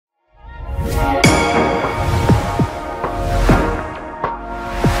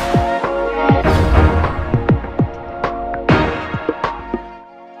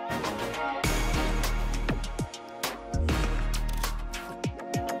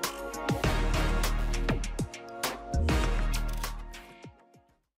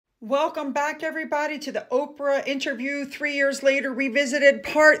Welcome back, everybody, to the Oprah interview 3 years later revisited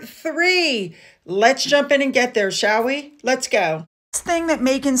part 3. Let's jump in and get there, shall we? Let's go. The thing that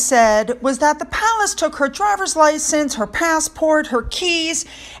Meghan said was that the palace took her driver's license, her passport, her keys,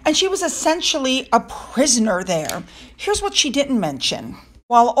 and she was essentially a prisoner there. Here's what she didn't mention.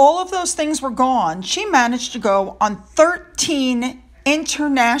 While all of those things were gone, she managed to go on 13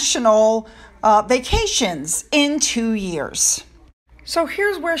 international vacations in 2 years. So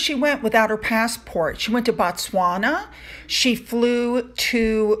here's where she went without her passport. She went to Botswana. She flew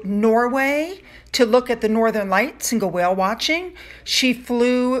to Norway to look at the Northern Lights and go whale watching. She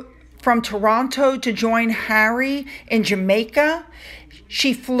flew from Toronto to join Harry in Jamaica.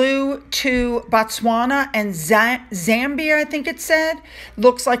 She flew to Botswana and Zambia, I think it said.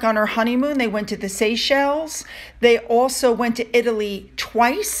 Looks like on her honeymoon, they went to the Seychelles. They also went to Italy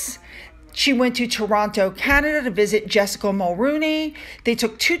twice. She went to Toronto, Canada to visit Jessica Mulrooney. They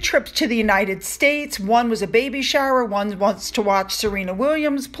took 2 trips to the United States. One was a baby shower. One was to watch Serena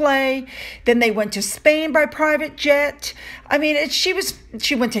Williams play. Then they went to Spain by private jet. I mean, she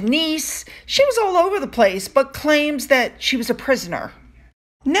went to Nice. She was all over the place, but claims that she was a prisoner.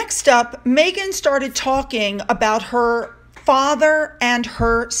 Next up, Meghan started talking about her father and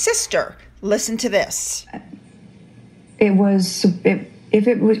her sister. Listen to this. If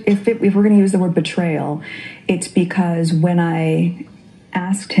we're going to use the word betrayal, it's because when I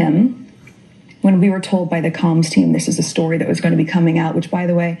asked him, when we were told by the comms team this is a story that was going to be coming out, which, by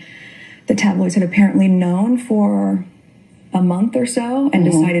the way, the tabloids had apparently known for a month or so and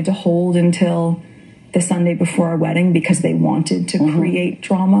decided to hold until the Sunday before our wedding because they wanted to create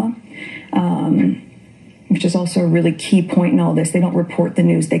drama, which is also a really key point in all this. They don't report the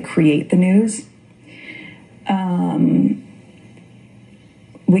news, they create the news.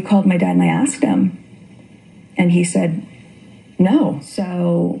 We called my dad and I asked him, and he said no.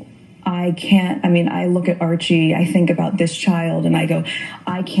 So I can't, I look at Archie, I think about this child, and I go,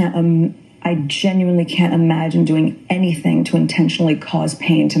 I genuinely can't imagine doing anything to intentionally cause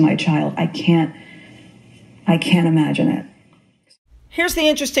pain to my child. I can't imagine it. Here's the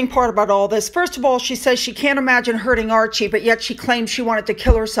interesting part about all this. First of all, she says she can't imagine hurting Archie, but yet she claims she wanted to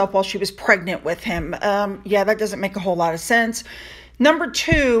kill herself while she was pregnant with him. Yeah, that doesn't make a whole lot of sense. Number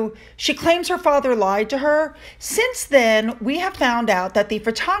 2, she claims her father lied to her. Since then, we have found out that the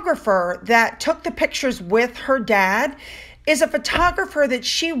photographer that took the pictures with her dad is a photographer that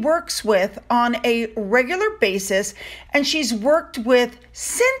she works with on a regular basis, and she's worked with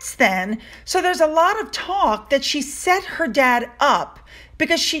since then. So there's a lot of talk that she set her dad up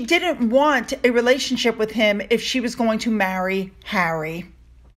because she didn't want a relationship with him if she was going to marry Harry.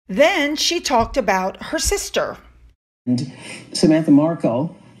 Then she talked about her sister. And Samantha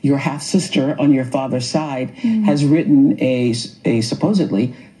Markle, your half-sister on your father's side, has written a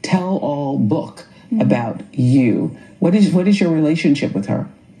supposedly tell-all book about you. What is your relationship with her?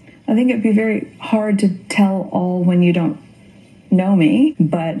 I think it'd be very hard to tell all when you don't know me,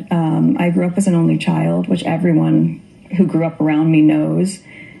 but I grew up as an only child, which everyone who grew up around me knows.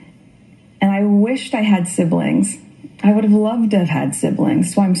 And I wished I had siblings. I would have loved to have had siblings.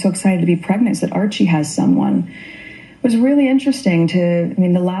 That's why I'm so excited to be pregnant, so that Archie has someone. It was really interesting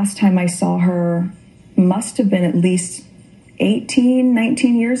the last time I saw her must have been at least 18,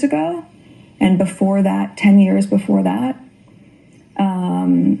 19 years ago. And before that, 10 years before that.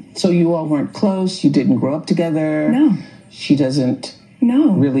 So you all weren't close? You didn't grow up together? No. She doesn't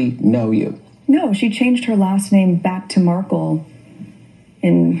really know you? No, she changed her last name back to Markle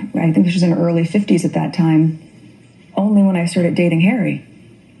I think she was in her early 50s at that time, only when I started dating Harry.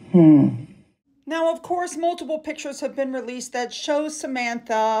 Now, of course, multiple pictures have been released that show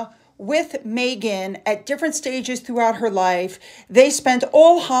Samantha with Meghan at different stages throughout her life. They spent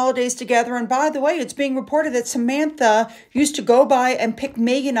all holidays together. And by the way, it's being reported that Samantha used to go by and pick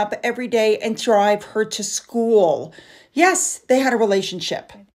Meghan up every day and drive her to school. Yes, they had a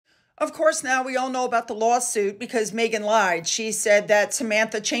relationship. Of course, now we all know about the lawsuit because Meghan lied. She said that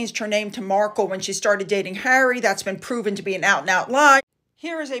Samantha changed her name to Markle when she started dating Harry. That's been proven to be an out-and-out lie.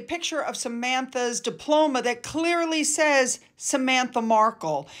 Here is a picture of Samantha's diploma that clearly says Samantha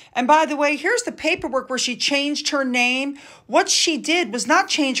Markle. And by the way, here's the paperwork where she changed her name. What she did was not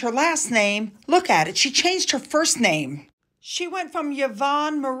change her last name. Look at it. She changed her first name. She went from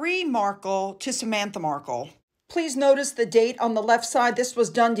Yvonne Marie Markle to Samantha Markle. Please notice the date on the left side. This was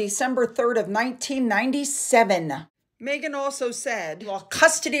done December 3rd of 1997. Meghan also said, well,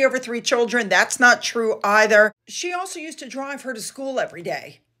 custody over 3 children, that's not true either. She also used to drive her to school every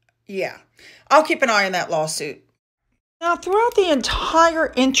day. Yeah, I'll keep an eye on that lawsuit. Now, throughout the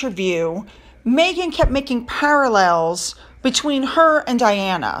entire interview, Meghan kept making parallels between her and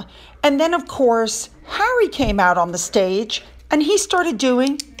Diana. And then, of course, Harry came out on the stage and he started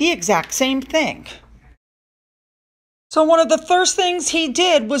doing the exact same thing. So one of the first things he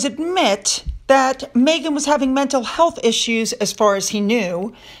did was admit that Meghan was having mental health issues as far as he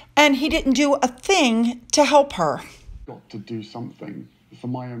knew, and he didn't do a thing to help her. Got to do something for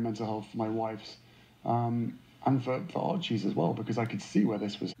my own mental health, for my wife's, and for Archie's as well, because I could see where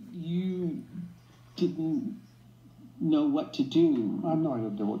this was. You didn't know what to do. I had no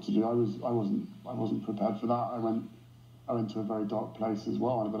idea what to do. I wasn't prepared for that. I went to a very dark place as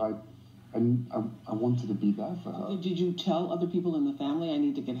well, but I wanted to be there for her. Did you tell other people in the family, I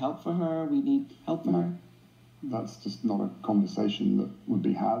need to get help for her, we need help for her? That's just not a conversation that would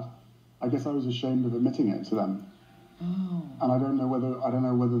be had. I guess I was ashamed of admitting it to them. Oh. And I don't know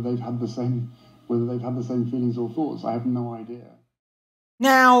whether they've had the same feelings or thoughts. I have no idea.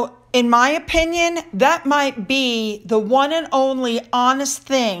 Now, in my opinion, that might be the one and only honest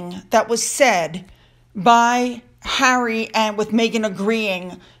thing that was said by Harry, and with Meghan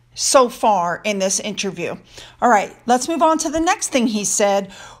agreeing so far in this interview. All right, let's move on to the next thing he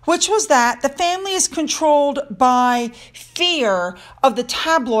said, which was that the family is controlled by fear of the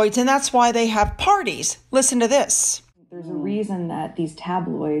tabloids, and that's why they have parties. Listen to this. There's a reason that these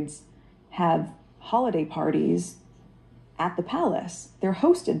tabloids have holiday parties at the palace. They're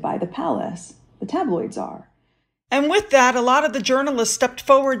hosted by the palace. The tabloids are. And with that, a lot of the journalists stepped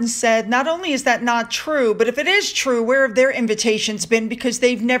forward and said, not only is that not true, but if it is true, where have their invitations been? Because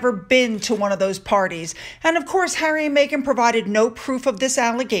they've never been to one of those parties. And of course, Harry and Meghan provided no proof of this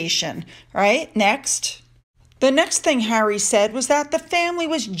allegation. All right, next. The next thing Harry said was that the family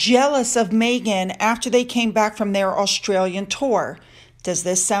was jealous of Meghan after they came back from their Australian tour. Does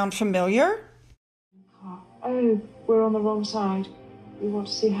this sound familiar? Oh, we're on the wrong side. We want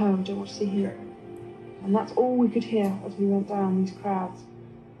to see home, don't want to see here. And that's all we could hear as we went down these crowds.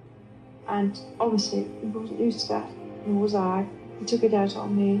 And obviously, he wasn't used to that, nor was I. He took it out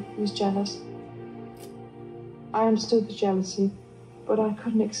on me, he was jealous. I understood the jealousy, but I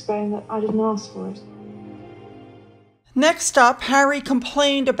couldn't explain that I didn't ask for it. Next up, Harry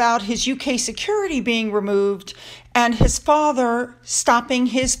complained about his UK security being removed and his father stopping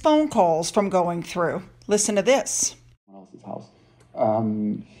his phone calls from going through. Listen to this. Someone else's house.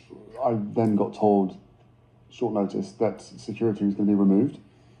 I then got told, short notice, that security was going to be removed.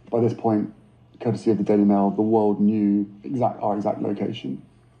 By this point, courtesy of the Daily Mail, the world knew our exact location.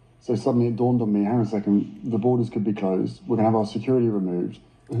 So suddenly it dawned on me, hang on a second, the borders could be closed, we're going to have our security removed,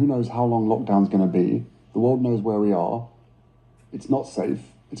 who knows how long lockdown's going to be, the world knows where we are, it's not safe,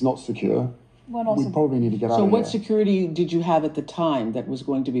 it's not secure, we probably need to get out of here. So what security did you have at the time that was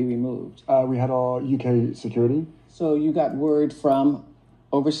going to be removed? We had our UK security. So you got word from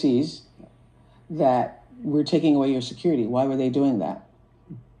overseas that we're taking away your security. Why were they doing that?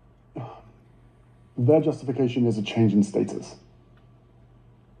 Their justification is a change in status.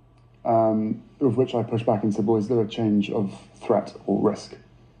 Of which I pushed back and said, well, is there a change of threat or risk?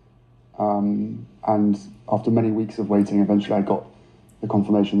 And after many weeks of waiting, eventually I got the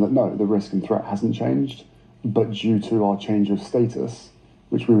confirmation that no, the risk and threat hasn't changed, but due to our change of status,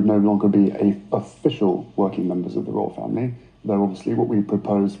 which we would no longer be official working members of the royal family, though obviously what we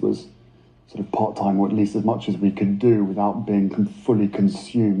proposed was sort of part-time, or at least as much as we could do without being fully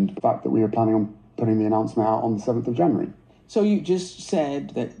consumed. The fact that we were planning on putting the announcement out on the 7th of January. So you just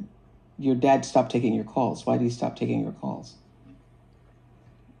said that your dad stopped taking your calls. Why did he stop taking your calls?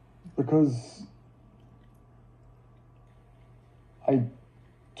 Because I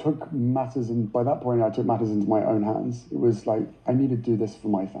took matters, and by that point I took matters into my own hands. It was like, I need to do this for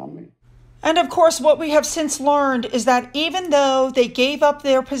my family. And of course, what we have since learned is that even though they gave up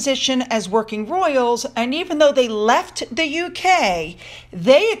their position as working royals, and even though they left the UK,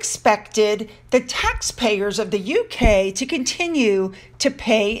 they expected the taxpayers of the UK to continue to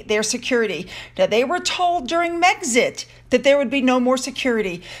pay their security. Now, they were told during Megxit that there would be no more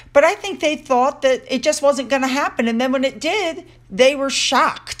security, but I think they thought that it just wasn't going to happen. And then when it did, they were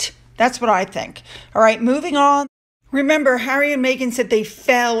shocked. That's what I think. All right, moving on. Remember, Harry and Meghan said they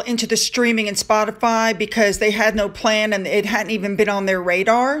fell into the streaming and Spotify because they had no plan and it hadn't even been on their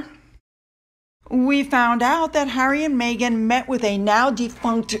radar. We found out that Harry and Meghan met with a now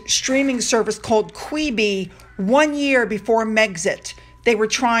defunct streaming service called Quibi 1 year before Megxit. They were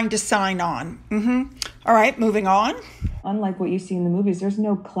trying to sign on. All right, moving on. Unlike what you see in the movies, there's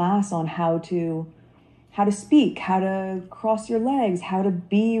no class on how to speak, how to cross your legs, how to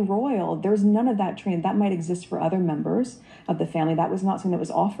be royal. There's none of that training. That might exist for other members of the family. That was not something that was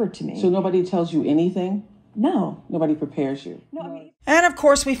offered to me. So nobody tells you anything? No. Nobody prepares you. No, I mean, And of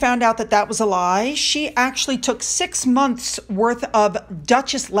course, we found out that that was a lie. She actually took 6 months worth of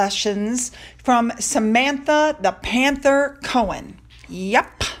Duchess lessons from Samantha the Panther Cohen.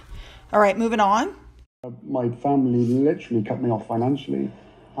 Yep. All right, moving on. My family literally cut me off financially,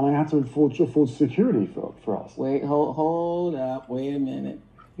 and I had to afford security for us. Wait, hold up, wait a minute.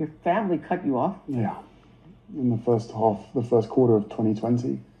 Your family cut you off? Yeah, in the first quarter of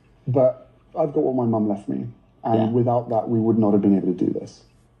 2020. But I've got what my mum left me, and without that, we would not have been able to do this.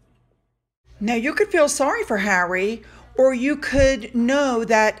 Now, you could feel sorry for Harry, or you could know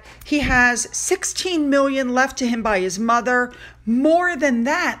that he has $16 million left to him by his mother, more than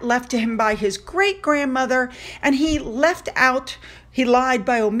that left to him by his great-grandmother, and he lied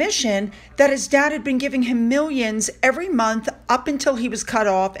by omission that his dad had been giving him millions every month up until he was cut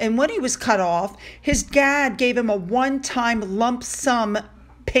off. And when he was cut off, his dad gave him a one-time lump sum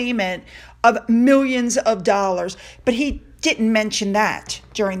payment of millions of dollars. But he didn't mention that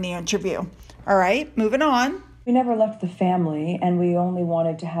during the interview. All right, moving on. we never left the family, and we only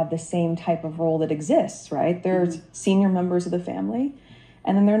wanted to have the same type of role that exists, right? There's senior members of the family,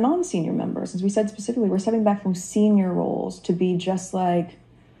 and then there are non-senior members. As we said specifically, we're stepping back from senior roles to be just like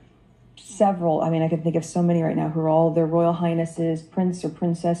several, I mean, I can think of so many right now who are all their royal highnesses, prince or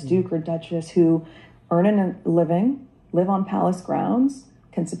princess, duke or duchess, who earn a living, live on palace grounds,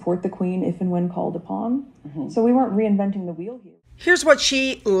 can support the queen if and when called upon. So we weren't reinventing the wheel here. Here's what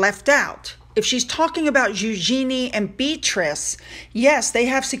she left out. If she's talking about Eugenie and Beatrice, yes, they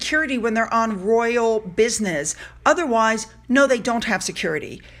have security when they're on royal business. Otherwise, no, they don't have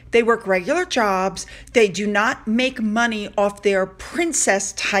security. They work regular jobs. They do not make money off their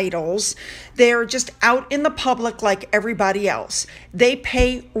princess titles. They're just out in the public like everybody else. They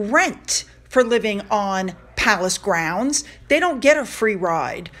pay rent for living on palace grounds. They don't get a free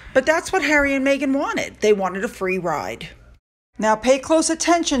ride. But that's what Harry and Meghan wanted. They wanted a free ride. Now pay close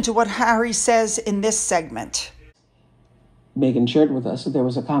attention to what Harry says in this segment. Meghan shared with us that there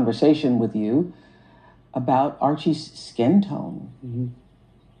was a conversation with you about Archie's skin tone.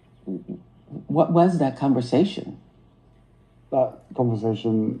 What was that conversation? That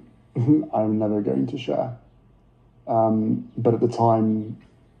conversation I'm never going to share. But at the time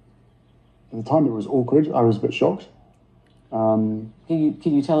it was awkward. I was a bit shocked. Can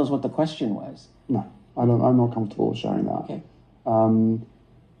you tell us what the question was? No, I'm not comfortable sharing that. Okay.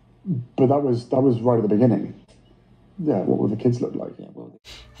 But that was right at the beginning. Yeah, what will the kids look like? Yeah,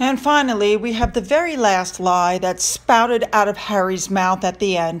 And finally, we have the very last lie that spouted out of Harry's mouth at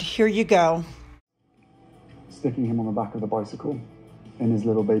the end. Here you go. Sticking him on the back of the bicycle in his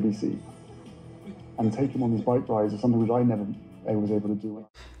little baby seat and take him on these bike rides is something which I never was able to do.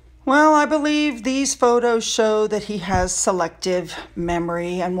 Well, I believe these photos show that he has selective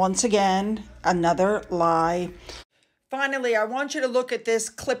memory. And once again, another lie. Finally, I want you to look at this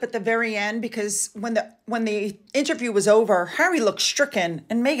clip at the very end, because when the interview was over, Harry looked stricken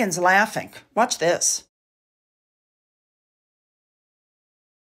and Meghan's laughing. Watch this.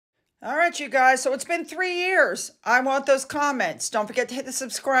 All right, you guys, so it's been 3 years. I want those comments. Don't forget to hit the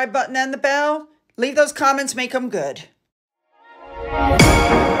subscribe button and the bell. Leave those comments, make them good.